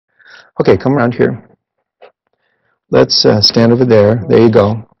Okay, come around here. Let's stand over there. There you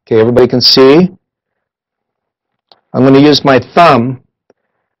go. Okay, everybody can see. I'm going to use my thumb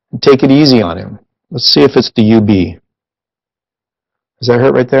and take it easy on him. Let's see if it's the UB. Does that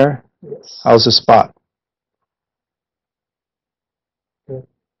hurt right there? Yes. How's the spot? Good. Is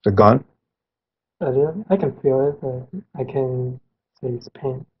it gone? I can feel it, but I can say it's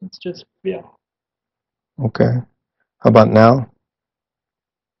pain. It's just feel. Okay. How about now?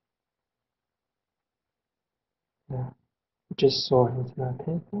 Yeah. Just sore. It's not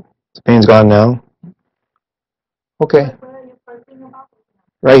painful. The pain's gone now? Okay.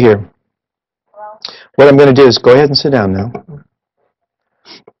 Right here. What I'm going to do is go ahead and sit down now.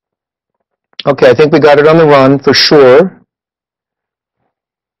 Okay, I think we got it on the run for sure.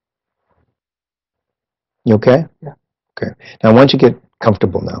 You okay? Yeah. Okay. Now, I want you to get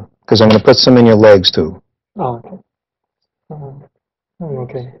comfortable now, because I'm going to put some in your legs, too. Oh, okay. I'm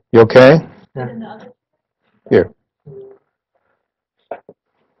okay. You okay? Yeah. Here.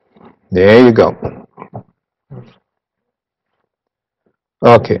 There you go.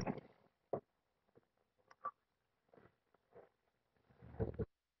 Okay.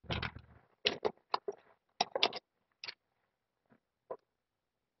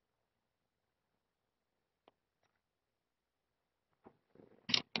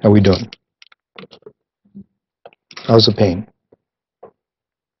 How we doing? How's the pain?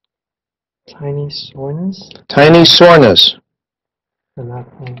 Tiny soreness. Tiny soreness. And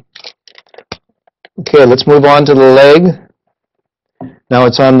not pain. Okay, let's move on to the leg. Now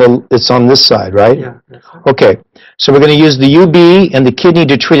it's on this side, right? Yeah. Okay, so we're going to use the UB and the kidney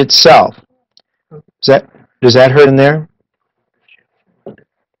to treat itself. Does that hurt in there?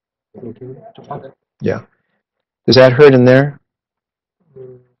 Yeah. Does that hurt in there?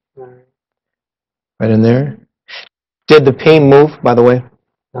 Right in there? Did the pain move, by the way?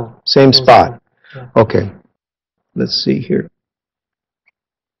 No. Same spot. Yeah. Okay. Let's see here.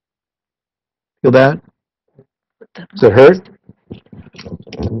 Feel that? Does it hurt?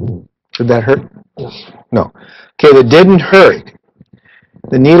 Did that hurt? No. No. Okay, that didn't hurt.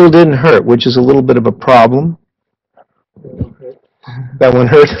 The needle didn't hurt, which is a little bit of a problem. That one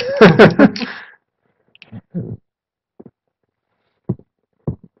hurt?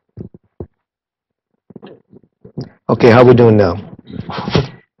 Okay, how we doing now?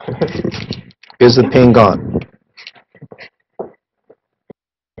 Is the pain gone?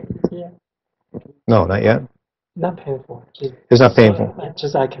 Yeah. No, not yet. Not painful. It's not painful.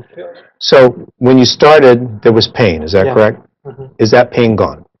 Just I can feel it. So when you started, there was pain. Is that Yeah. correct? Mm-hmm. Is that pain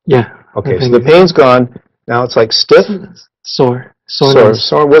gone? Yeah. Okay, so the pain's gone. Now it's like stiff? Sore.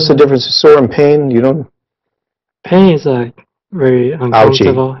 Sore. What's the difference? Sore and pain? You don't? Pain is like very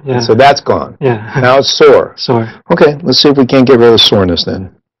uncomfortable. Ouchie. Yeah. So that's gone. Yeah. Now it's sore. Sore. Okay, let's see if we can't get rid of the soreness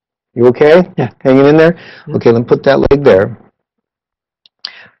then. You okay? Yeah. Hanging in there? Yeah. Okay, let's put that leg there.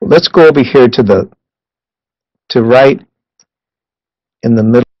 Let's go over here to right in the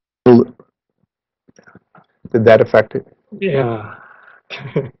middle. Did that affect it? Yeah.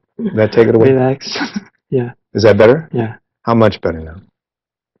 Did that take it away? Relax. Yeah. Is that better? Yeah. How much better now?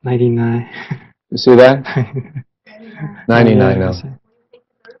 99. You see that? 99 now.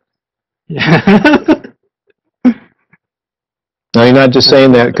 Yeah. No, you're not just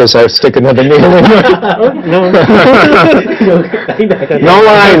saying that because I stick another needle in there. No. No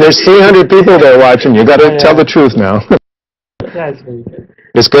lying. There's 300 people there watching. You got to tell the truth now. Yeah, it's very good.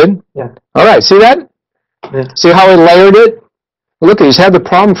 It's good? Yeah. All right. See that? Yeah. See how he layered it? Look, he's had the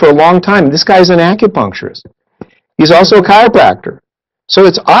problem for a long time. This guy's an acupuncturist. He's also a chiropractor. So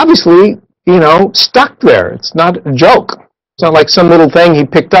it's obviously, stuck there. It's not a joke. It's not like some little thing he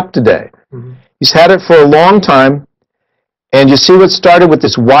picked up today. Mm-hmm. He's had it for a long time. And you see what started with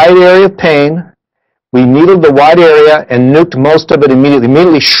this wide area of pain. We needled the wide area and nuked most of it immediately.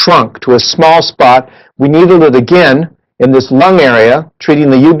 Immediately shrunk to a small spot. We needled it again in this lung area, treating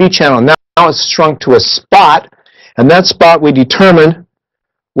the UB channel. Now it's shrunk to a spot, and that spot we determined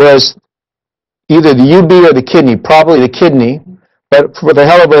was either the UB or the kidney, probably the kidney. But for the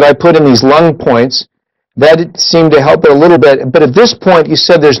hell of it, I put in these lung points. That seemed to help it a little bit. But at this point, you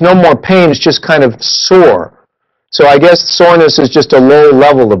said there's no more pain. It's just kind of sore. So I guess soreness is just a low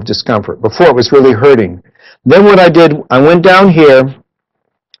level of discomfort. Before it was really hurting. Then what I did, I went down here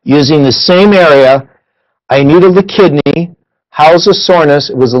using the same area. I needled the kidney, housed the soreness.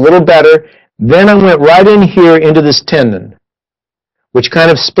 It was a little better. Then I went right in here into this tendon, which kind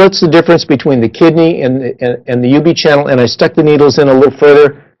of splits the difference between the kidney and the UB channel, and I stuck the needles in a little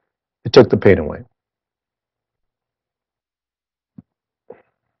further. It took the pain away.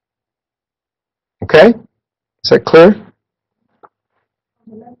 Okay? Is that clear?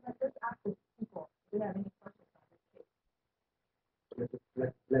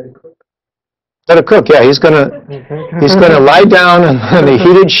 Let it cook. Yeah, he's gonna lie down on the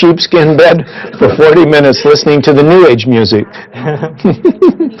heated sheepskin bed for 40 minutes listening to the New Age music.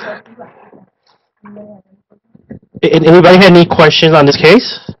 Anybody had any questions on this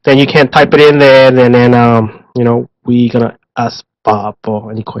case? Then you can type it in there, and then we gonna ask Bob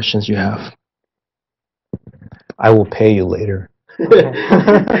for any questions you have. I will pay you later.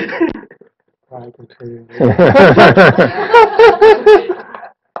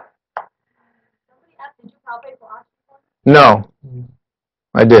 No,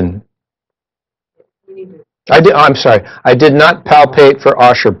 I didn't. I'm sorry. I did not palpate for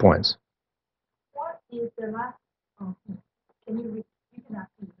Osher points. What is the last? Oh, can you read? You can ask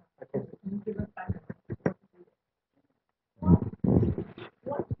me. Can you give us back?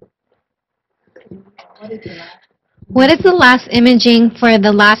 What is the last? What is the last imaging for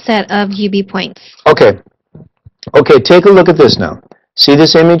the last set of UB points? Okay. Okay, take a look at this now. See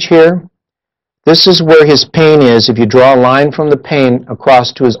this image here? This is where his pain is if you draw a line from the pain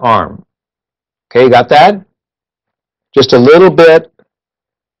across to his arm. Okay, you got that? Just a little bit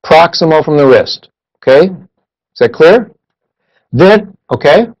proximal from the wrist. Okay? Is that clear? Then,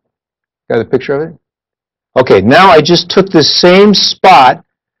 okay? Got a picture of it? Okay, now I just took the same spot,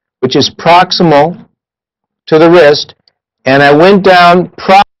 which is proximal to the wrist, and I went down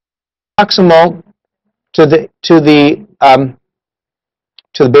proximal to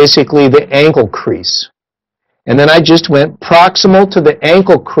basically the ankle crease. And then I just went proximal to the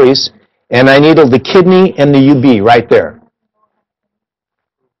ankle crease, and I needled the kidney and the UB right there.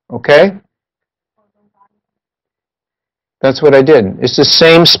 Okay? That's what I did. It's the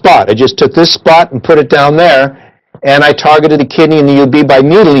same spot. I just took this spot and put it down there, and I targeted the kidney and the UB by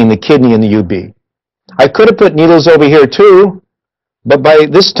needling the kidney and the UB. I could have put needles over here too, but by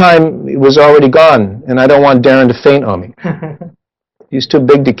this time it was already gone, and I don't want Darren to faint on me. He's too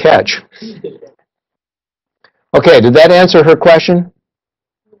big to catch. Okay, did that answer her question?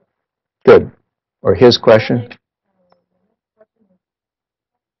 Good. Or his question?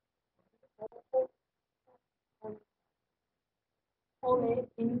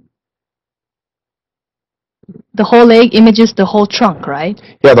 The whole leg images the whole trunk, right?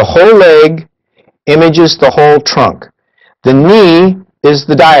 Yeah, the whole leg images the whole trunk. The knee is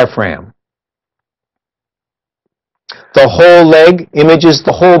the diaphragm. The whole leg images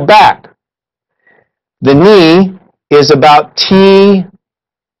the whole back. The knee is about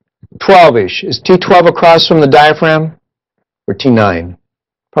T12-ish. Is T12 across from the diaphragm? Or T9?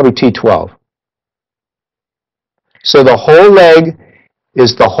 Probably T12. So the whole leg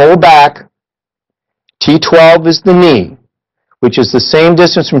is the whole back. T12 is the knee, which is the same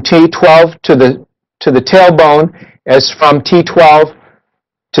distance from T12 to the tailbone as from T12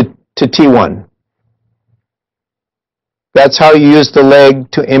 to T1. That's how you use the leg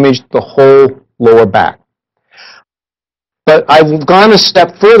to image the whole lower back. But I've gone a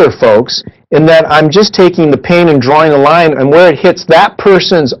step further, folks, in that I'm just taking the pain and drawing a line, and where it hits that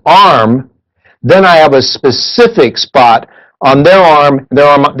person's arm, then I have a specific spot on their arm.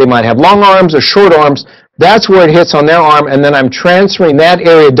 They might have long arms or short arms. That's where it hits on their arm, and then I'm transferring that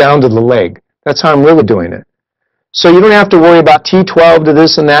area down to the leg. That's how I'm really doing it. So you don't have to worry about T12 to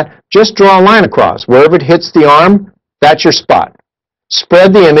this and that. Just draw a line across. Wherever it hits the arm, that's your spot.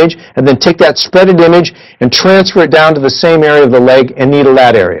 Spread the image, and then take that spreaded image and transfer it down to the same area of the leg and needle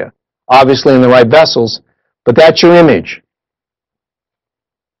that area. Obviously in the right vessels, but that's your image.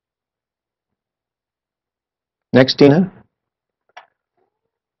 Next, Dina.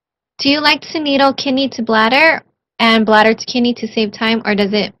 Do you like to needle kidney to bladder and bladder to kidney to save time, or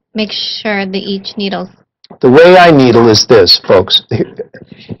does it make sure that each needles? The way I needle is this, folks,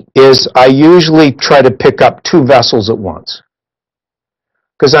 is I usually try to pick up 2 vessels at once.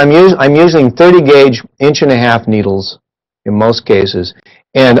 Because I'm using 30 gauge 1.5-inch needles in most cases,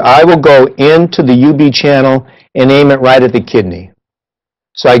 and I will go into the UB channel and aim it right at the kidney.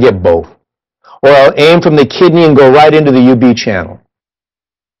 So I get both. Or I'll aim from the kidney and go right into the UB channel.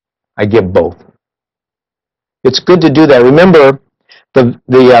 I get both. It's good to do that. Remember, the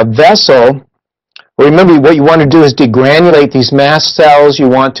vessel, remember what you want to do is degranulate these mast cells. You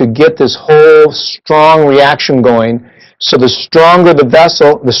want to get this whole strong reaction going. So the stronger the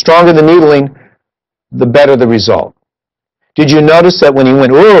vessel, the stronger the needling, the better the result. Did you notice that when he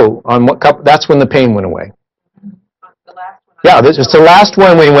went, ooh, on what cup, that's when the pain went away? Yeah, it's the last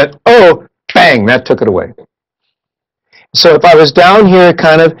one when he went, oh, bang, that took it away. So if I was down here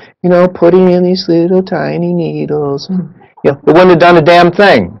kind of, putting in these little tiny needles, it wouldn't have done a damn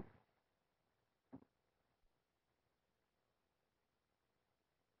thing.